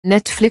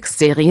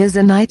Netflix-Serie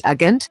The Night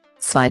Agent,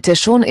 zweite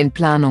schon in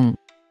Planung.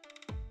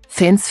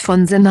 Fans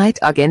von The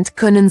Night Agent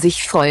können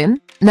sich freuen,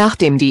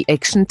 nachdem die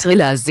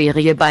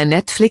Action-Thriller-Serie bei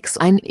Netflix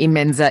ein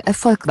immenser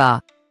Erfolg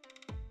war.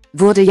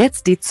 Wurde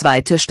jetzt die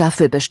zweite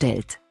Staffel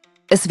bestellt.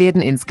 Es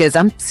werden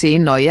insgesamt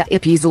 10 neue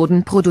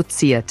Episoden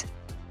produziert.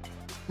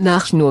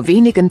 Nach nur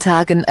wenigen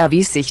Tagen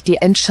erwies sich die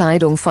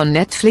Entscheidung von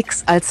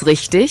Netflix als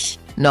richtig.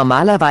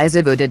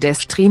 Normalerweise würde der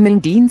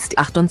Streaming-Dienst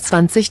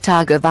 28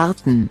 Tage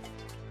warten,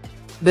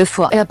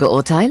 bevor er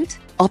beurteilt,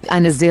 ob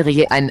eine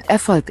Serie ein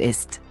Erfolg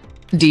ist.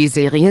 Die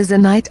Serie The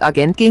Night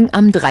Agent ging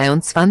am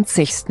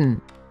 23.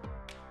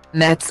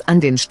 März an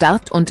den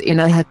Start und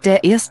innerhalb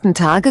der ersten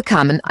Tage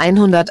kamen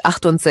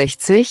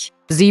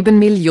 168,7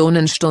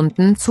 Millionen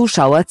Stunden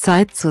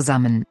Zuschauerzeit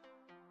zusammen.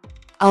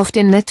 Auf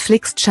den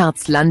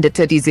Netflix-Charts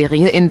landete die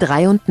Serie in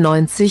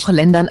 93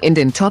 Ländern in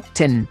den Top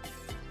 10.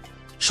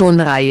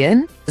 Schon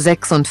Reihen,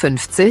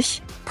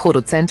 56,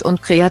 Produzent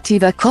und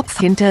kreativer Kopf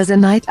hinter The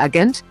Night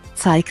Agent,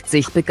 zeigt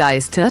sich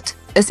begeistert: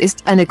 Es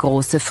ist eine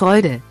große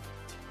Freude,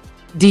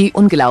 die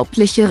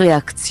unglaubliche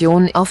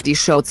Reaktion auf die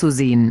Show zu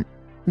sehen.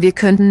 Wir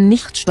könnten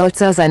nicht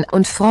stolzer sein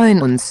und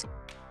freuen uns,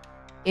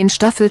 in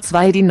Staffel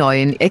 2 die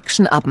neuen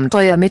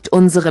Action-Abenteuer mit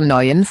unseren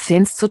neuen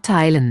Fans zu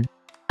teilen.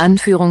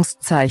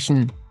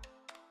 Anführungszeichen.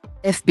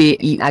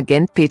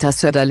 FBI-Agent Peter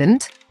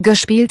Sutherland,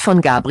 gespielt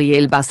von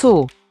Gabriel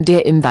Basso,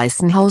 der im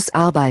Weißen Haus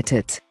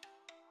arbeitet,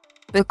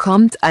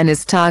 bekommt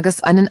eines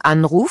Tages einen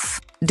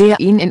Anruf, der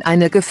ihn in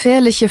eine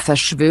gefährliche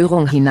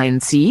Verschwörung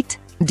hineinzieht.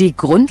 Die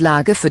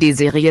Grundlage für die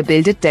Serie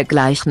bildet der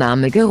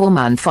gleichnamige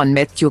Roman von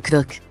Matthew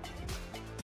Quirk.